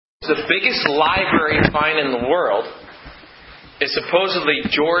the biggest library find in the world is supposedly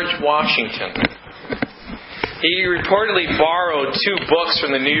George Washington. He reportedly borrowed 2 books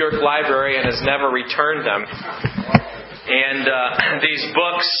from the New York Library and has never returned them. And these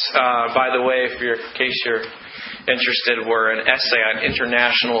books, by the way, in case you're interested, were an essay on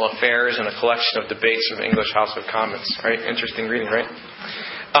international affairs and a collection of debates from the English House of Commons. Right? Interesting reading, right?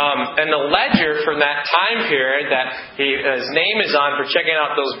 And the ledger from that time period that his name is on for checking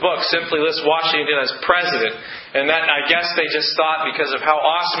out those books simply lists Washington as president. And that, I guess they just thought because of how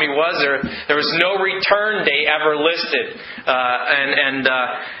awesome he was, there was no return date ever listed.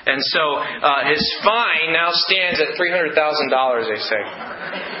 And so his fine now stands at $300,000, they say.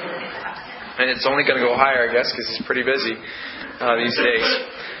 And it's only going to go higher, I guess, because he's pretty busy these days.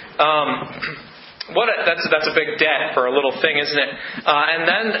 That's a big debt for a little thing, isn't it? And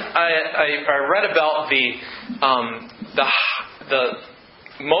then I read about the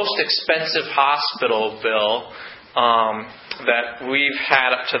most expensive hospital bill that we've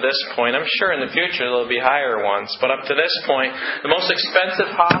had up to this point. I'm sure in the future there'll be higher ones, but up to this point, the most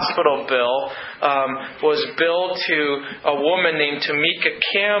expensive hospital bill was billed to a woman named Tamika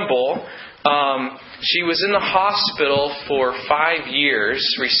Campbell. She was in the hospital for 5 years,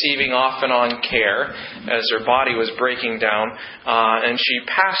 receiving off and on care as her body was breaking down, and she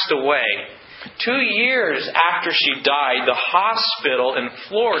passed away. 2 years after she died, the hospital in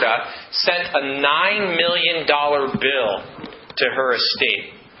Florida sent a $9 million bill to her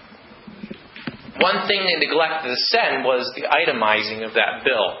estate. One thing they neglected to send was the itemizing of that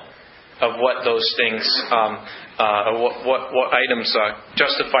bill, of what those things, what items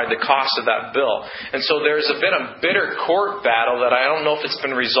justified the cost of that bill. And so there's been a bitter court battle that I don't know if it's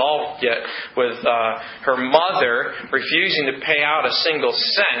been resolved yet, with her mother refusing to pay out a single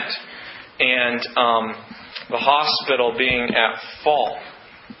cent, and the hospital being at fault.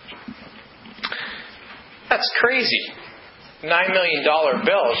 That's crazy. $9 million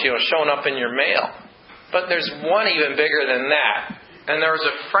bills, showing up in your mail. But there's one even bigger than that. And there was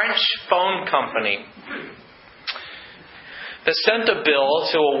a French phone company that sent a bill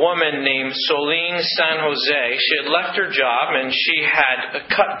to a woman named Soline San Jose. She had left her job and she had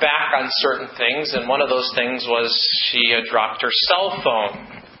cut back on certain things. And one of those things was she had dropped her cell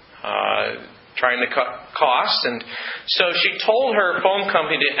phone, trying to cut costs. And so she told her phone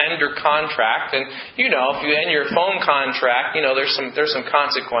company to end her contract. And if you end your phone contract, there's some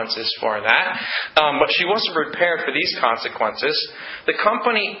consequences for that. But she wasn't prepared for these consequences. The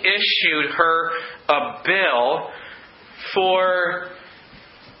company issued her a bill for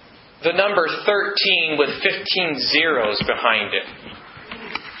the number 13 with 15 zeros behind it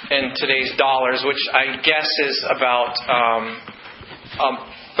in today's dollars, which I guess is about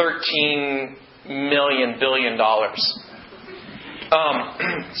 $13 billion.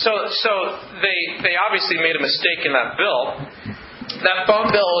 So they obviously made a mistake in that bill. That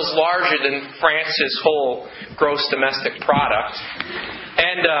phone bill is larger than France's whole gross domestic product,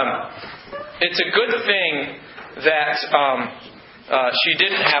 and it's a good thing that she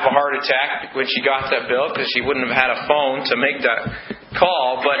didn't have a heart attack when she got that bill, because she wouldn't have had a phone to make that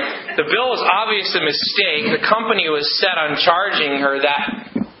call. But the bill was obviously a mistake. The company was set on charging her that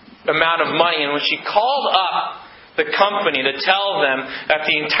amount of money, and when she called up the company to tell them that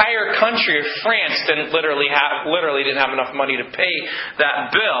the entire country of France literally didn't have enough money to pay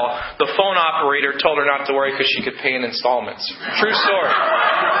that bill, the phone operator told her not to worry because she could pay in installments. True story.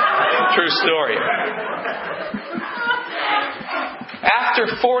 True story. After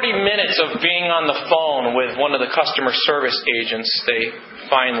 40 minutes of being on the phone with one of the customer service agents, they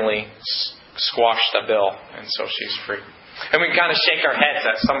finally squashed the bill, and so she's free. And we kind of shake our heads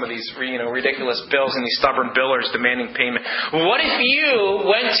at some of these ridiculous bills and these stubborn billers demanding payment. What if you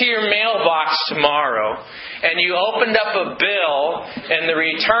went to your mailbox tomorrow and you opened up a bill and the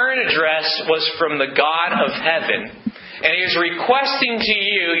return address was from the God of heaven, and He was requesting to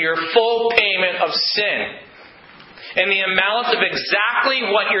you your full payment of sin and the amount of exactly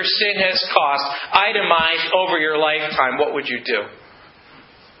what your sin has cost, itemized over your lifetime? What would you do?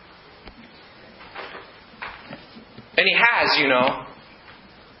 And He has,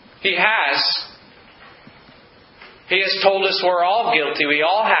 He has. He has told us we're all guilty. We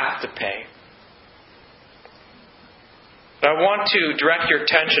all have to pay. But I want to direct your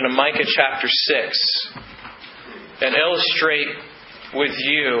attention to Micah chapter 6 and illustrate with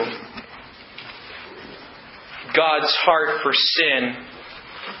you God's heart for sin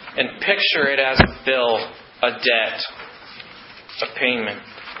and picture it as a bill, a debt, a payment.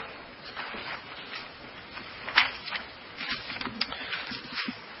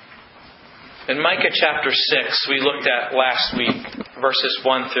 In Micah chapter 6, we looked at last week, verses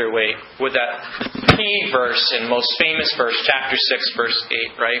 1 through 8, with that key verse and most famous verse, chapter 6, verse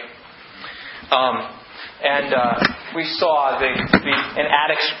 8, right? We saw the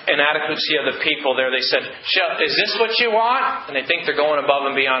inadequacy of the people there. They said, is this what you want? And they think they're going above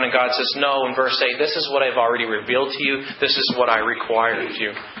and beyond. And God says, no. In verse 8, this is what I've already revealed to you. This is what I require of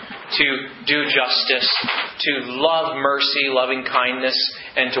you. To do justice, to love mercy, loving kindness,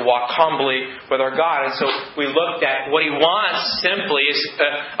 and to walk humbly with our God. And so we looked at what He wants simply is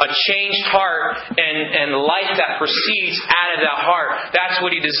a changed heart and life that proceeds out of that heart. That's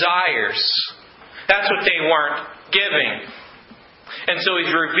what He desires. That's what they weren't giving. And so He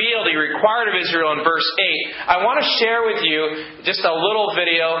required of Israel in verse 8. I want to share with you just a little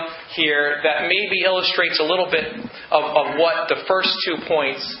video here that maybe illustrates a little bit of what the first 2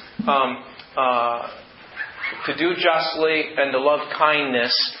 points, to do justly and to love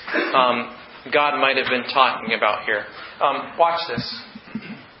kindness, God might have been talking about here. Watch this.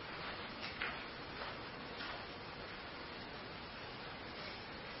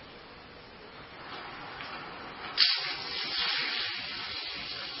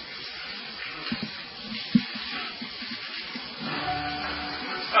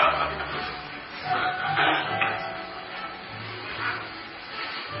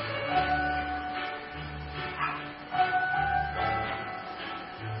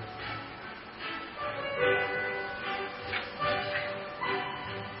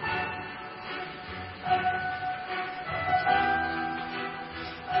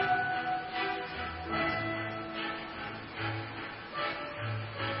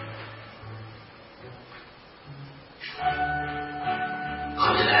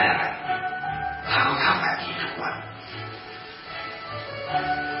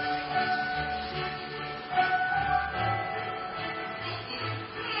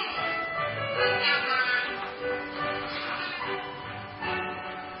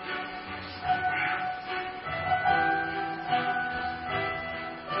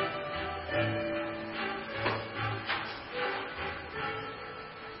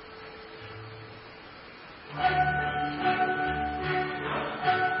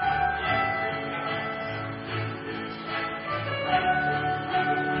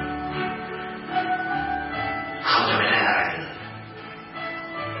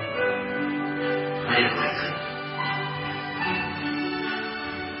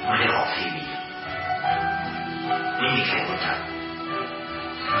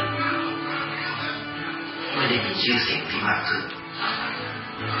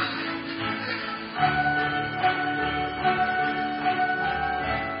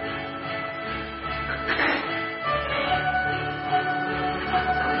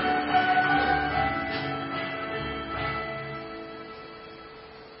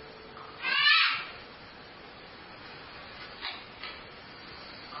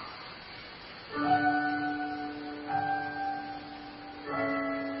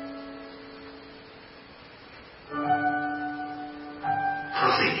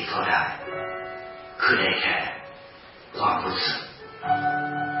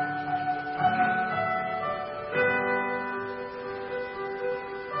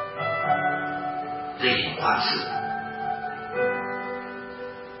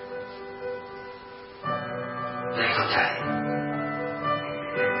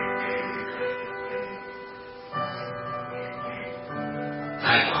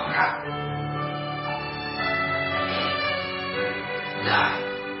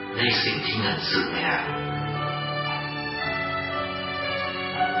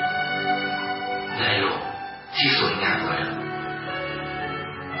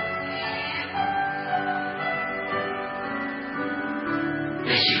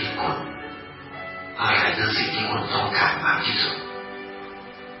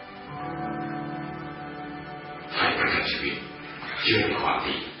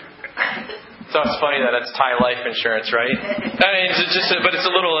 So it's funny that it's Thai life insurance, right? I mean, but it's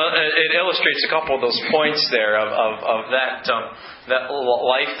a little. It illustrates a couple of those points there of that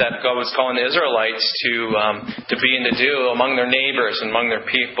life that God was calling the Israelites to be and to do among their neighbors and among their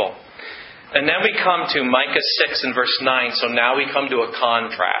people. And then we come to Micah 6 and verse 9. So now we come to a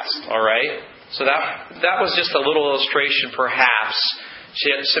contrast. All right. So that was just a little illustration, perhaps.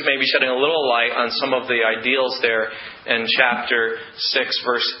 Maybe shedding a little light on some of the ideals there in chapter 6,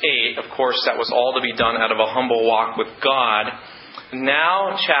 verse 8. Of course, that was all to be done out of a humble walk with God.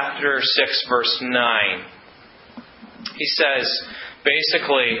 Now, chapter 6, verse 9. He says,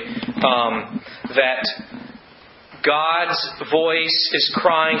 basically, that God's voice is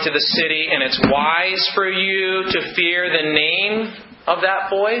crying to the city, and it's wise for you to fear the name of that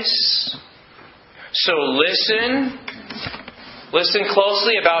voice. So listen Listen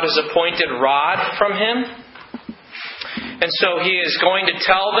closely about his appointed rod from him. And so he is going to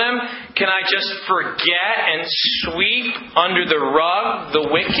tell them, can I just forget and sweep under the rug the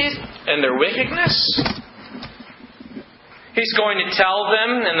wicked and their wickedness? He's going to tell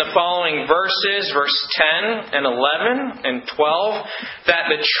them in the following verses, verse 10 and 11 and 12, that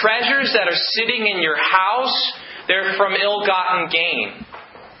the treasures that are sitting in your house, they're from ill-gotten gain.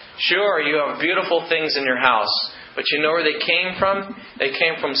 Sure, you have beautiful things in your house, but you know where they came from? They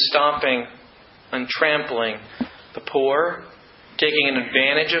came from stomping and trampling the poor, taking an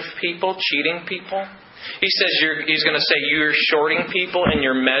advantage of people, cheating people. He's going to say you're shorting people in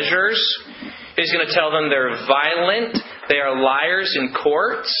your measures. He's going to tell them they're violent. They are liars in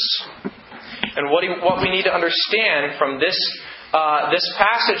courts. And what we need to understand from this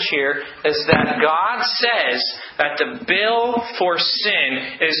passage here is that God says that the bill for sin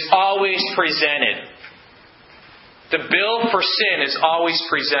is always presented. The bill for sin is always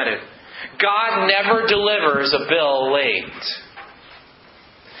presented. God never delivers a bill late.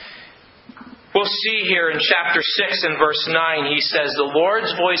 We'll see here in chapter 6 and verse 9, he says, the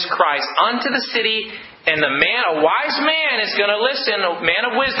Lord's voice cries unto the city, and a wise man is going to listen. A man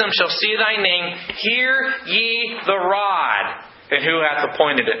of wisdom shall see thy name. Hear ye the rod, and who hath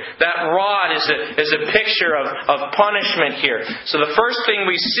appointed it. That rod is a picture of punishment here. So the first thing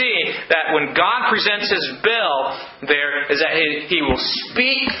we see, that when God presents his bill there, is that he will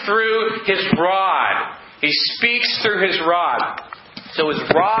speak through his rod. He speaks through his rod. So his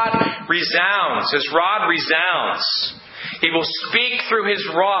rod resounds. His rod resounds. He will speak through his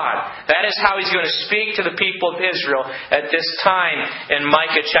rod. That is how he's going to speak to the people of Israel at this time in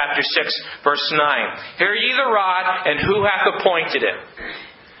Micah chapter 6, verse 9. Hear ye the rod, and who hath appointed it?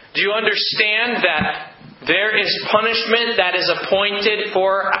 Do you understand that there is punishment that is appointed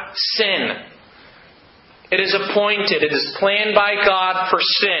for sin? It is appointed. It is planned by God for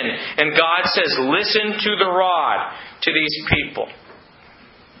sin. And God says, listen to the rod to these people.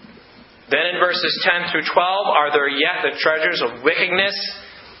 Then in verses 10 through 12, are there yet the treasures of wickedness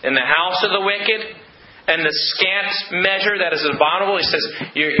in the house of the wicked, and the scant measure that is abominable? He says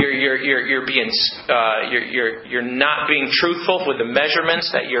you're not being truthful with the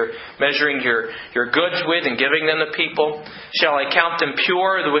measurements that you're measuring your goods with and giving them to people. Shall I count them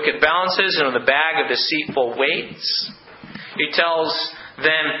pure, the wicked balances, and the bag of deceitful weights? He tells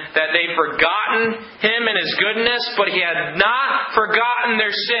them that they've forgotten him and his goodness, but he had not forgotten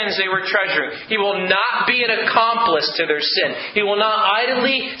their sins they were treasuring. He will not be an accomplice to their sin. He will not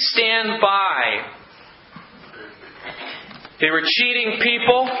idly stand by. They were cheating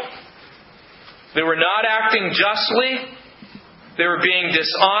people. They were not acting justly. They were being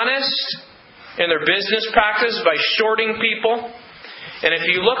dishonest in their business practice by shorting people. And if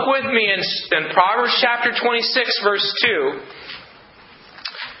you look with me in Proverbs chapter 26, verse 2,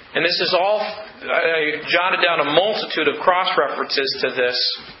 and this is all, I jotted down a multitude of cross-references to this.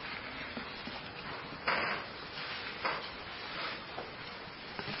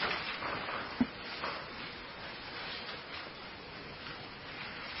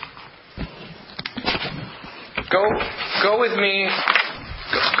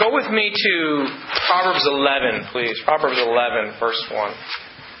 Go with me to Proverbs 11, please. Proverbs 11, verse 1.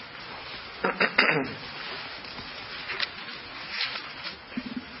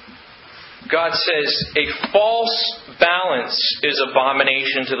 God says, a false balance is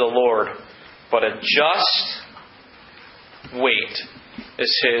abomination to the Lord, but a just weight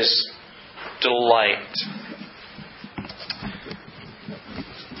is His delight.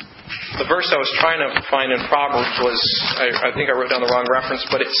 The verse I was trying to find in Proverbs was, I think I wrote down the wrong reference,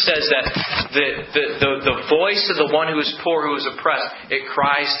 but it says that the voice of the one who is poor, who is oppressed, it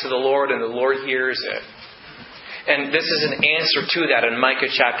cries to the Lord, and the Lord hears it. And this is an answer to that in Micah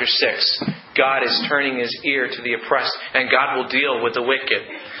chapter 6. God is turning His ear to the oppressed, and God will deal with the wicked.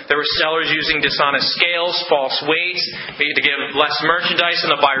 There were sellers using dishonest scales, false weights, to give less merchandise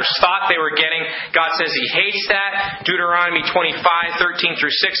than the buyers thought they were getting. God says He hates that. Deuteronomy 25:13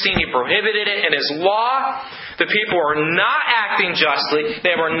 through 16, He prohibited it in His law. The people were not acting justly.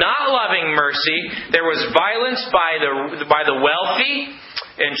 They were not loving mercy. There was violence by the wealthy.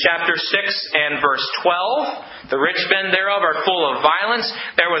 In chapter 6 and verse 12, the rich men thereof are full of violence.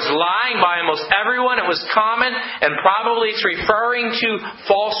 There was lying by almost everyone. It was common, and probably it's referring to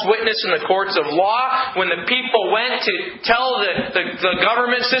false witness in the courts of law. When the people went to tell the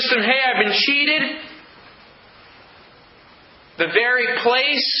government system, hey, I've been cheated, the very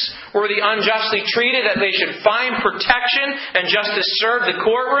place where the unjustly treated, that they should find protection and justice served, the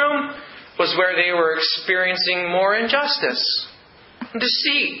courtroom, was where they were experiencing more injustice,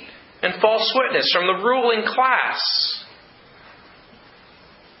 deceit, and false witness from the ruling class.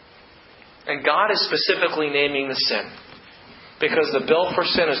 And God is specifically naming the sin. Because the bill for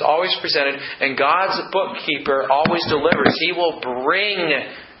sin is always presented, and God's bookkeeper always delivers. He will bring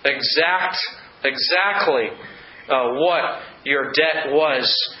exactly what your debt was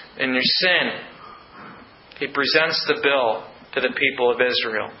in your sin. He presents the bill to the people of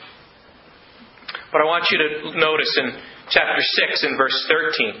Israel. But I want you to notice in chapter 6 and verse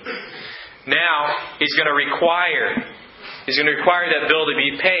 13. Now, He's going to require that bill to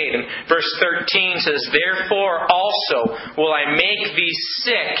be paid. And verse 13 says, Therefore also will I make thee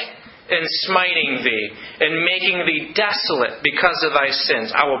sick in smiting thee, and making thee desolate because of thy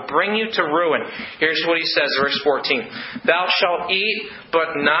sins. I will bring you to ruin. Here's what He says, verse 14. Thou shalt eat,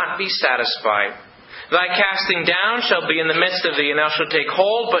 but not be satisfied. Thy casting down shall be in the midst of thee, and thou shalt take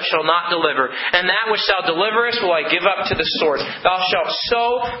hold, but shall not deliver. And that which thou deliverest will I give up to the sword. Thou shalt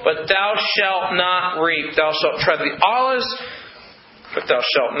sow, but thou shalt not reap. Thou shalt tread the olives, but thou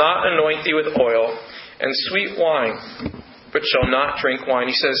shalt not anoint thee with oil, and sweet wine, but shall not drink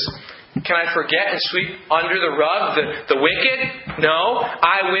wine. He says, can I forget and sweep under the rug the wicked? No,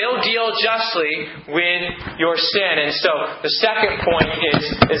 I will deal justly with your sin. And so the second point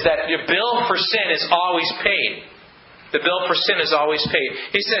is that your bill for sin is always paid. The bill for sin is always paid.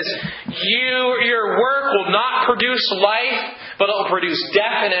 He says, your work will not produce life, but it will produce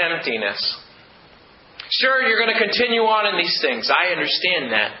death and emptiness. Sure, you're going to continue on in these things. I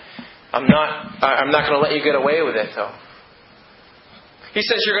understand that. I'm not going to let you get away with it, though. He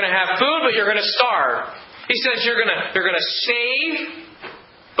says you're going to have food, but you're going to starve. He says you're going to save,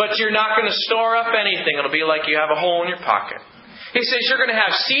 but you're not going to store up anything. It'll be like you have a hole in your pocket. He says you're going to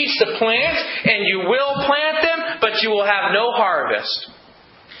have seeds to plant, and you will plant them, but you will have no harvest.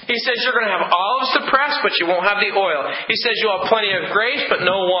 He says you're going to have olives to press, but you won't have the oil. He says you'll have plenty of grapes, but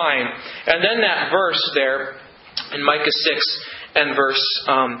no wine. And then that verse there in Micah 6 and verse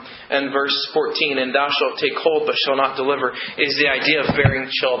 14, and thou shalt take hold but shall not deliver, is the idea of bearing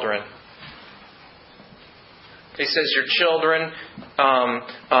children. He says your children,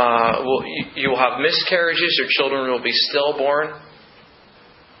 you will have miscarriages, your children will be stillborn.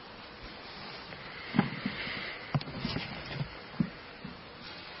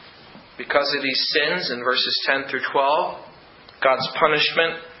 Because of these sins in verses 10 through 12, God's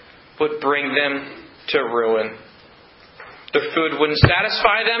punishment would bring them to ruin. Their food wouldn't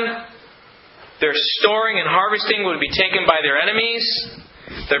satisfy them. Their storing and harvesting would be taken by their enemies.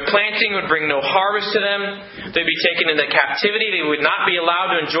 Their planting would bring no harvest to them. They'd be taken into captivity. They would not be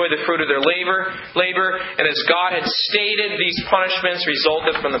allowed to enjoy the fruit of their labor. And as God had stated, these punishments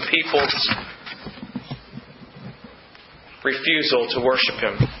resulted from the people's refusal to worship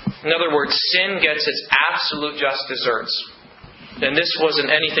Him. In other words, sin gets its absolute just deserts. And this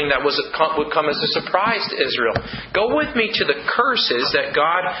wasn't anything that would come as a surprise to Israel. Go with me to the curses that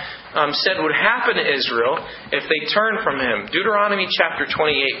God said would happen to Israel if they turned from Him. Deuteronomy chapter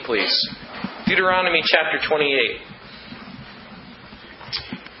 28, please. Deuteronomy chapter 28.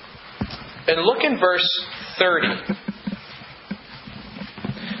 And look in verse 30.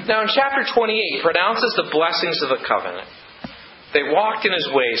 Now in chapter 28, He pronounces the blessings of the covenant. They walked in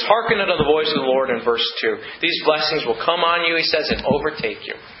His ways, hearkened unto the voice of the Lord in verse 2. These blessings will come on you, He says, and overtake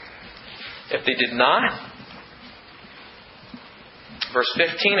you. If they did not, verse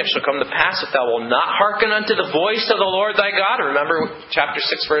 15, it shall come to pass if thou wilt not hearken unto the voice of the Lord thy God. Remember chapter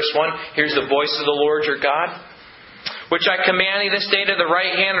 6 verse 1, here's the voice of the Lord your God, which I command thee this day to the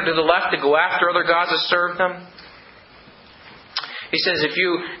right hand or to the left to go after other gods to serve them. He says, if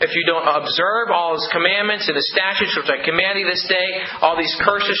you don't observe all His commandments and His statutes, which I command thee this day, all these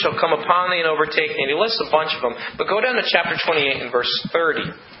curses shall come upon thee and overtake thee. And He lists a bunch of them. But go down to chapter 28 and verse 30.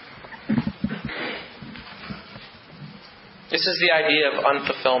 This is the idea of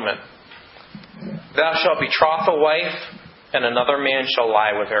unfulfillment. Thou shalt betroth a wife, and another man shall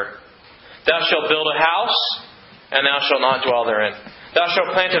lie with her. Thou shalt build a house, and thou shalt not dwell therein. Thou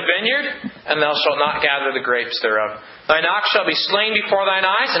shalt plant a vineyard, and thou shalt not gather the grapes thereof. Thine ox shall be slain before thine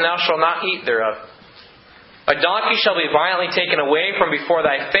eyes, and thou shalt not eat thereof. A donkey shall be violently taken away from before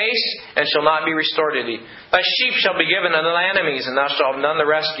thy face, and shall not be restored to thee. Thy sheep shall be given unto thy enemies, and thou shalt have none to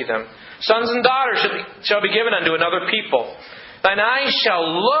rescue them. Sons and daughters shall be given unto another people. Thine eyes shall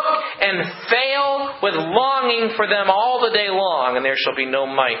look and fail with longing for them all the day long, and there shall be no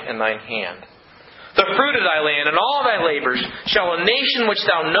might in thine hand. The fruit of thy land and all thy labors shall a nation which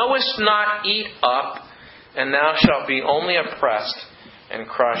thou knowest not eat up, and thou shalt be only oppressed and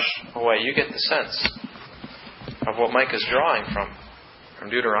crushed away. You get the sense of what Micah is drawing from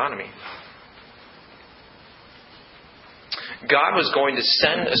Deuteronomy. God was going to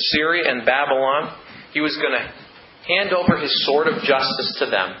send Assyria and Babylon. He was going to hand over His sword of justice to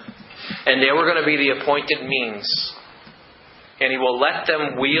them. And they were going to be the appointed means. And He will let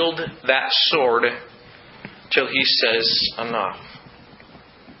them wield that sword till He says enough.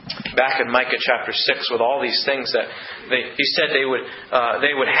 Back in Micah chapter 6, with all these things that He said they would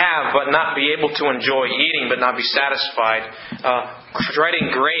have, but not be able to enjoy, eating but not be satisfied, treading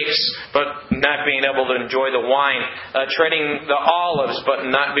grapes but not being able to enjoy the wine, treading the olives but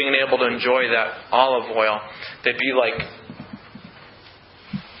not being able to enjoy that olive oil. They'd be like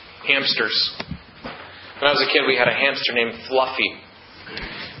hamsters. When I was a kid, we had a hamster named Fluffy.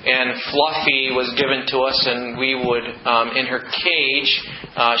 And Fluffy was given to us, and we would, in her cage,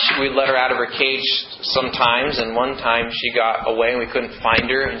 we'd let her out of her cage sometimes, and one time she got away and we couldn't find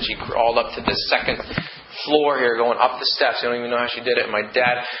her, and she crawled up to the second floor here, going up the steps. I don't even know how she did it. My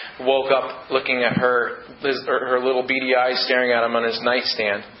dad woke up looking at her little beady eyes staring at him on his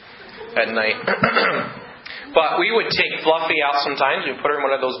nightstand at night. But we would take Fluffy out sometimes. We'd put her in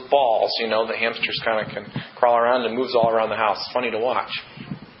one of those balls, the hamsters kind of can crawl around and moves all around the house. It's funny to watch.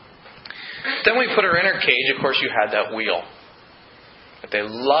 Then we put her in her cage. Of course, you had that wheel that they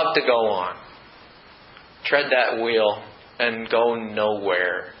love to go on. Tread that wheel and go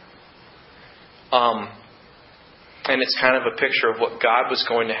nowhere. And it's kind of a picture of what God was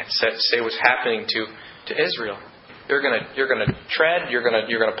going to say was happening to Israel. You're gonna tread. You're gonna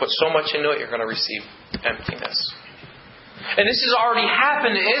put so much into it. You're gonna receive emptiness. And this has already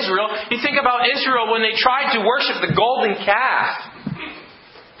happened to Israel. You think about Israel when they tried to worship the golden calf.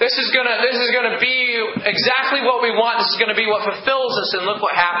 This is gonna be exactly what we want. This is gonna be what fulfills us, and look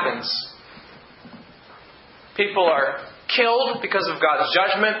what happens. People are killed because of God's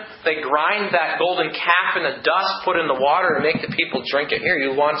judgment. They grind that golden calf in the dust, put it in the water, and make the people drink it. Here,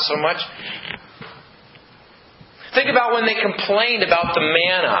 you want so much? Think about when they complained about the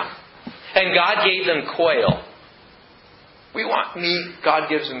manna, and God gave them quail. We want meat. God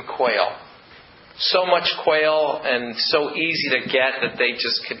gives them quail. So much quail and so easy to get that they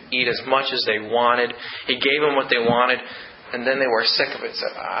just could eat as much as they wanted. He gave them what they wanted, and then they were sick of it.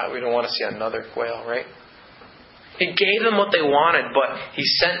 Said, we don't want to see another quail, right? He gave them what they wanted, but He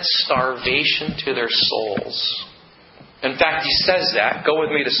sent starvation to their souls. In fact, He says that. Go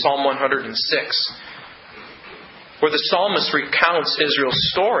with me to Psalm 106, where the psalmist recounts Israel's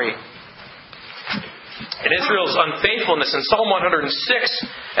story and Israel's unfaithfulness. In Psalm 106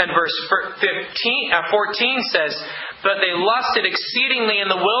 and verse 14 says, "But they lusted exceedingly in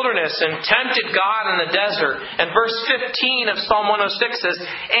the wilderness and tempted God in the desert." And verse 15 of Psalm 106 says,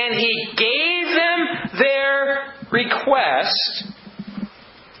 "And He gave them their request,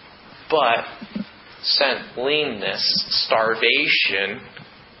 but sent leanness," starvation,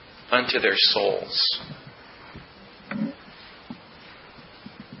 "unto their souls."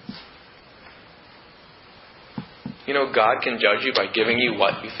 God can judge you by giving you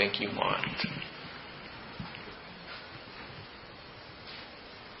what you think you want.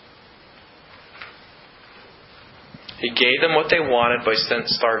 He gave them what they wanted, but sent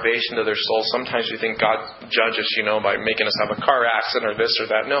starvation to their souls. Sometimes we think God judges, by making us have a car accident or this or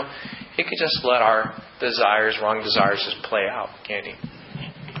that. No, He could just let our wrong desires, just play out, can't He?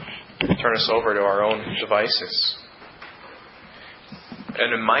 Turn us over to our own devices.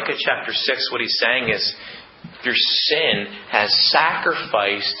 And in Micah chapter 6, what he's saying is, your sin has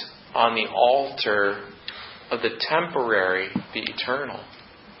sacrificed on the altar of the temporary, the eternal.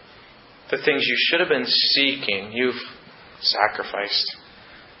 The things you should have been seeking, you've sacrificed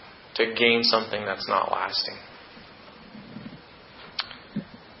to gain something that's not lasting.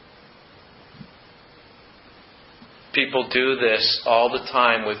 People do this all the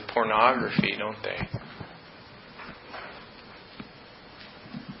time with pornography, don't they?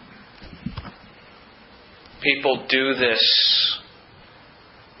 People do this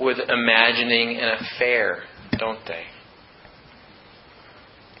with imagining an affair, don't they?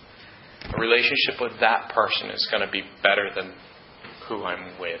 A relationship with that person is going to be better than who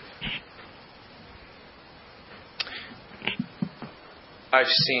I'm with. I've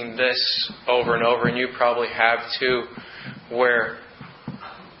seen this over and over, and you probably have too, where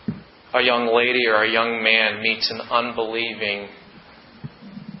a young lady or a young man meets an unbelieving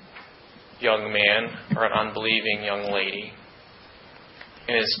young man or an unbelieving young lady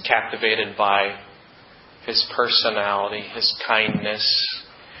and is captivated by his personality, his kindness,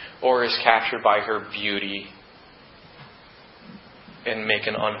 or is captured by her beauty and make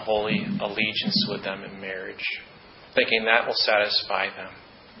an unholy allegiance with them in marriage, thinking that will satisfy them.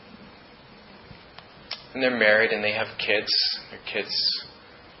 And they're married and they have kids. Their kids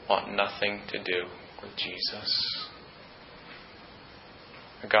want nothing to do with Jesus.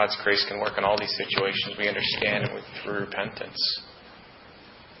 God's grace can work in all these situations. We understand it through repentance.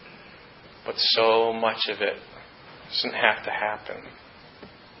 But so much of it doesn't have to happen.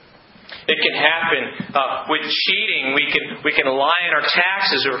 It can happen with cheating. We can lie in our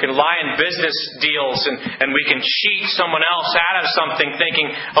taxes, or we can lie in business deals, and we can cheat someone else out of something, thinking,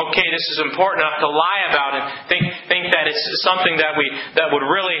 okay, this is important enough to lie about it. Think that it's something that would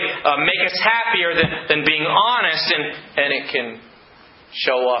really make us happier than being honest, and it can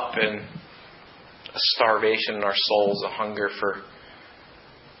show up in a starvation in our souls, a hunger for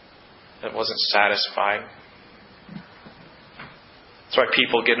that wasn't satisfied. That's why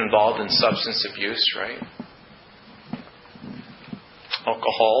people get involved in substance abuse, right?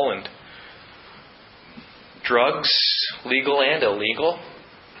 Alcohol and drugs, legal and illegal.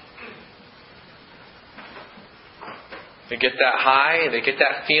 They get that high, they get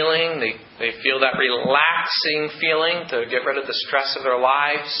that feeling, they feel that relaxing feeling to get rid of the stress of their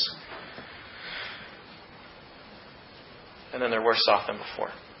lives. And then they're worse off than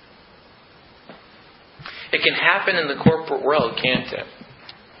before. It can happen in the corporate world, can't it?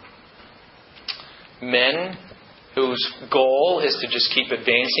 Men whose goal is to just keep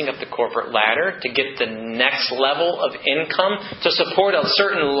advancing up the corporate ladder, to get the next level of income, to support a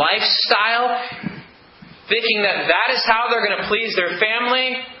certain lifestyle, thinking that is how they're going to please their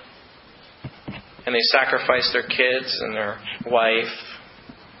family, and they sacrifice their kids and their wife,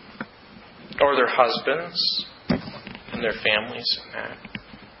 or their husbands, and their families.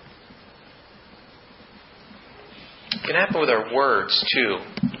 It can happen with our words, too.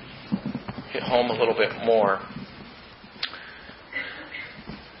 Hit home a little bit more.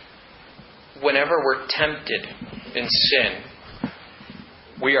 Whenever we're tempted in sin,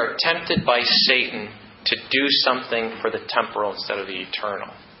 we are tempted by Satan to do something for the temporal instead of the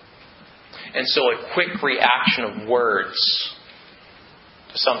eternal. And so a quick reaction of words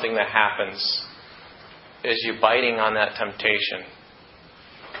to something that happens is you biting on that temptation.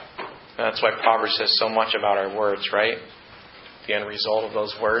 That's why Proverbs says so much about our words, right? The end result of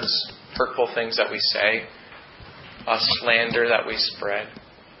those words, hurtful things that we say, a slander that we spread.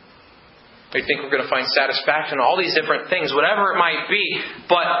 We think we're going to find satisfaction in all these different things, whatever it might be.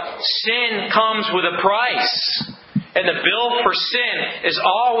 But sin comes with a price. And the bill for sin is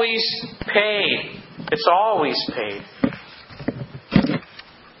always paid. It's always paid.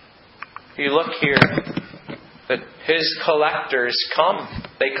 You look here, that His collectors come.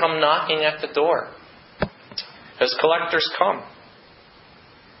 They come knocking at the door. His collectors come.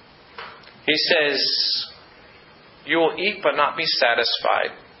 He says, you will eat but not be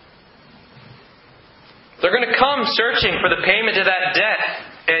satisfied. They're going to come searching for the payment of that debt,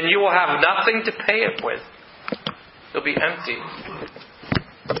 and you will have nothing to pay it with. You'll be empty.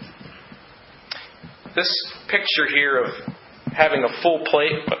 This picture here of having a full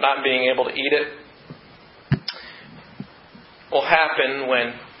plate but not being able to eat it will happen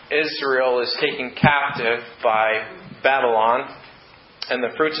when Israel is taken captive by Babylon, and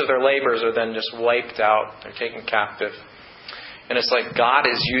the fruits of their labors are then just wiped out. They're taken captive. And it's like God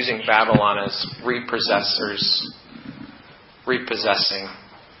is using Babylon as repossessing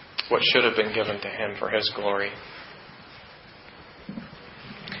what should have been given to Him for His glory.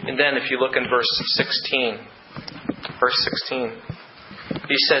 And then if you look in verse 16,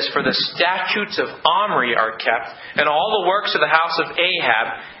 he says, for the statutes of Omri are kept, and all the works of the house of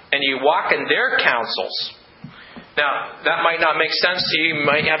Ahab, and you walk in their counsels. Now, that might not make sense to you. You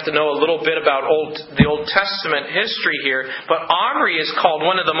might have to know a little bit about the Old Testament history here. But Omri is called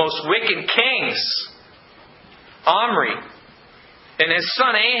one of the most wicked kings. Omri. And his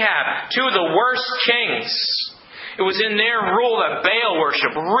son Ahab, two of the worst kings. It was in their rule that Baal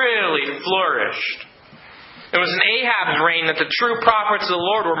worship really flourished. It was in Ahab's reign that the true prophets of the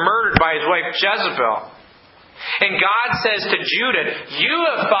Lord were murdered by his wife Jezebel. And God says to Judah, you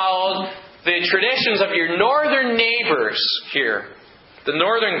have followed the traditions of your northern neighbors here. The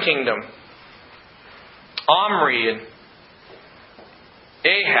northern kingdom. Omri and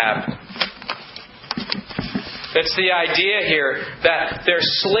Ahab. It's the idea here that their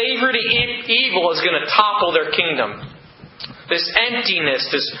slavery to evil is going to topple their kingdom. This emptiness,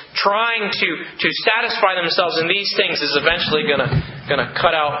 this trying to satisfy themselves in these things is eventually going to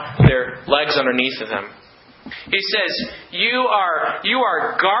cut out their legs underneath of them. He says, you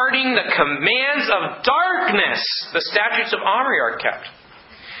are guarding the commands of darkness. The statutes of Omri are kept.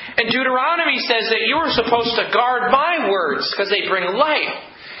 And Deuteronomy says that you are supposed to guard my words because they bring light.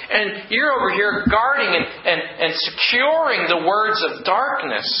 And you're over here guarding and securing the words of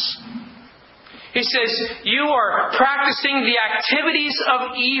darkness. He says, you are practicing the activities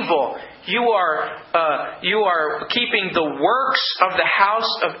of evil. You are keeping the works of the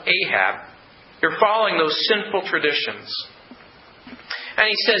house of Ahab. You're following those sinful traditions. And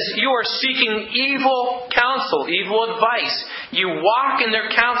he says, you are seeking evil counsel, evil advice. You walk in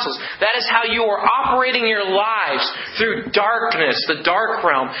their counsels. That is how you are operating your lives through darkness, the dark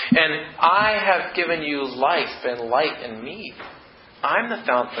realm. And I have given you life and light in me. I'm the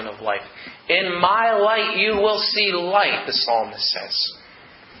fountain of life. In my light you will see light, the psalmist says.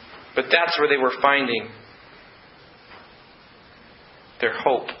 But that's where they were finding their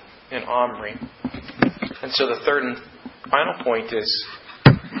hope in Omri. And so the third and final point is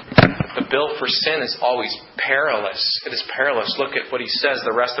the bill for sin is always perilous. It is perilous. Look at what he says,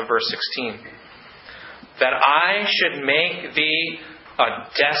 the rest of verse 16. That I should make thee a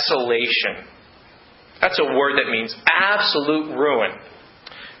desolation. That's a word that means absolute ruin.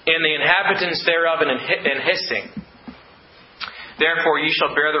 And the inhabitants thereof and hissing. Therefore ye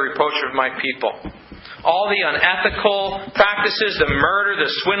shall bear the reproach of my people. All the unethical practices, the murder, the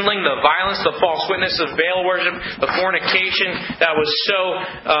swindling, the violence, the false witness of Baal worship, the fornication that was so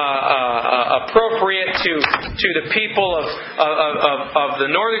appropriate to the people of the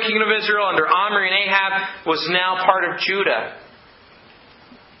northern kingdom of Israel under Omri and Ahab was now part of Judah.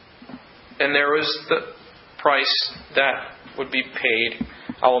 And there was the price that would be paid.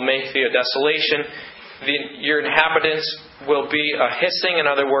 I will make thee a desolation. Your inhabitants will be a hissing. In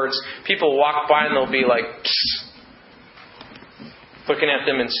other words, people walk by and they'll be like, psst, looking at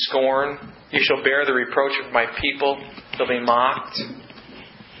them in scorn. You shall bear the reproach of my people. They'll be mocked.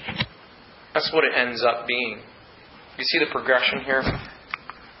 That's what it ends up being. You see the progression here?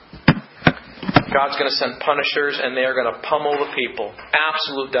 God's going to send punishers and they are going to pummel the people.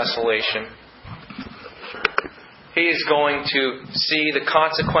 Absolute desolation. He is going to see the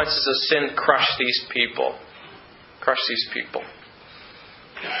consequences of sin crush these people. Crush these people.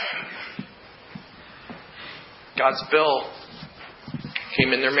 God's bill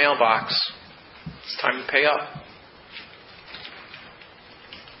came in their mailbox. It's time to pay up.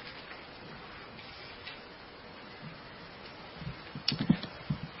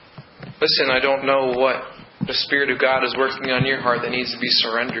 Listen, I don't know what the Spirit of God is working on your heart that needs to be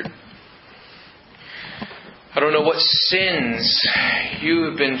surrendered. I don't know what sins you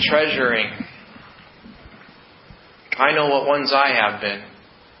have been treasuring. I know what ones I have been.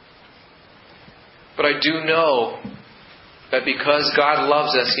 But I do know that because God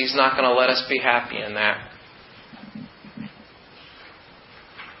loves us, He's not going to let us be happy in that.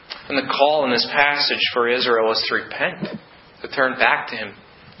 And the call in this passage for Israel was to repent, to turn back to Him,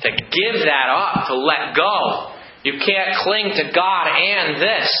 to give that up, to let go. You can't cling to God and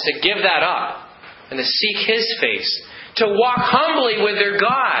this, to give that up. And to seek His face. To walk humbly with their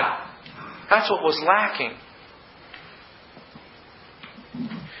God. That's what was lacking.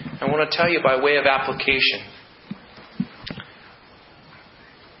 I want to tell you by way of application.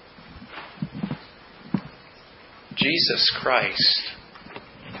 Jesus Christ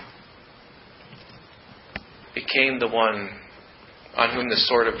became the one on whom the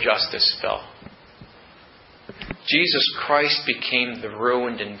sword of justice fell. Jesus Christ became the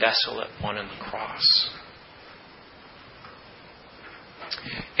ruined and desolate one on the cross.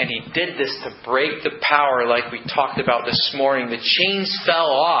 And He did this to break the power like we talked about this morning. The chains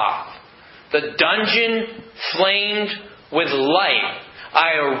fell off. The dungeon flamed with light.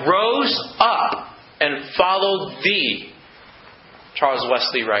 I arose up and followed Thee, Charles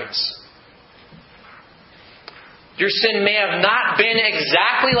Wesley writes. Your sin may have not been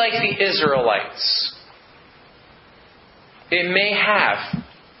exactly like the Israelites. It may have.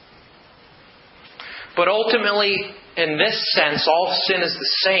 But ultimately, in this sense, all sin is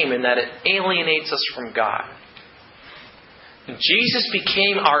the same in that it alienates us from God. And Jesus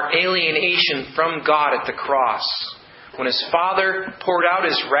became our alienation from God at the cross. When His Father poured out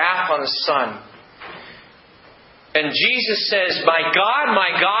His wrath on His Son. And Jesus says, my God,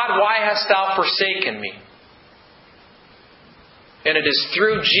 why hast Thou forsaken me? And it is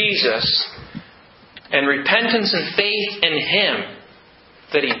through Jesus and repentance and faith in Him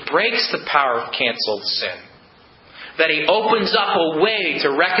that He breaks the power of canceled sin. That He opens up a way to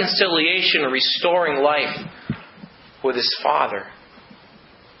reconciliation and restoring life with His Father.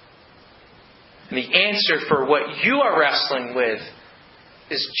 And the answer for what you are wrestling with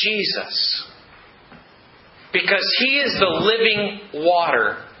is Jesus. Because He is the living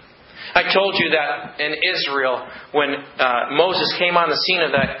water. I told you that in Israel, when Moses came on the scene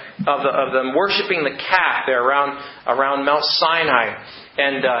of them worshiping the calf there around Mount Sinai,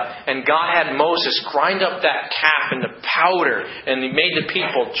 and God had Moses grind up that calf into powder, and He made the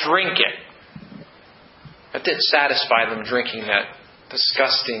people drink it. That didn't satisfy them drinking that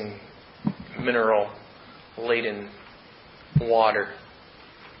disgusting mineral-laden water.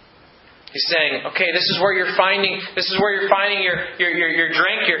 He's saying, okay, this is where you're finding your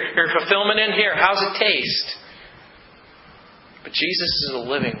drink, your fulfillment in here. How's it taste? But Jesus is the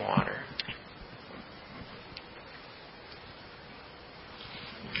living water.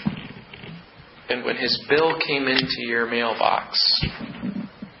 And when His bill came into your mailbox,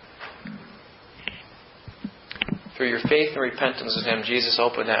 through your faith and repentance in Him, Jesus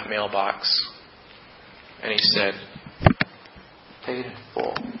opened that mailbox and He said, paid in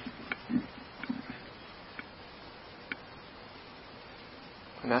full.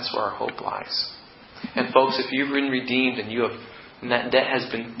 And that's where our hope lies. And folks, if you've been redeemed and that debt has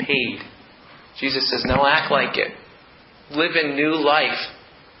been paid, Jesus says, now act like it. Live in new life.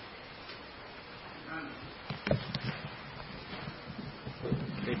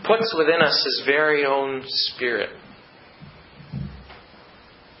 He puts within us His very own Spirit.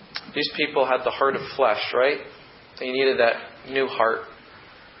 These people had the heart of flesh, right? They needed that new heart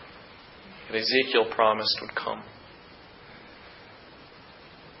that Ezekiel promised would come.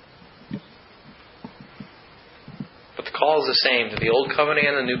 But the call is the same to the Old Covenant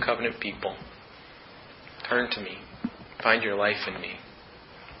and the New Covenant people. Turn to me. Find your life in me.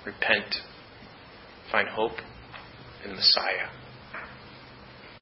 Repent. Find hope in Messiah.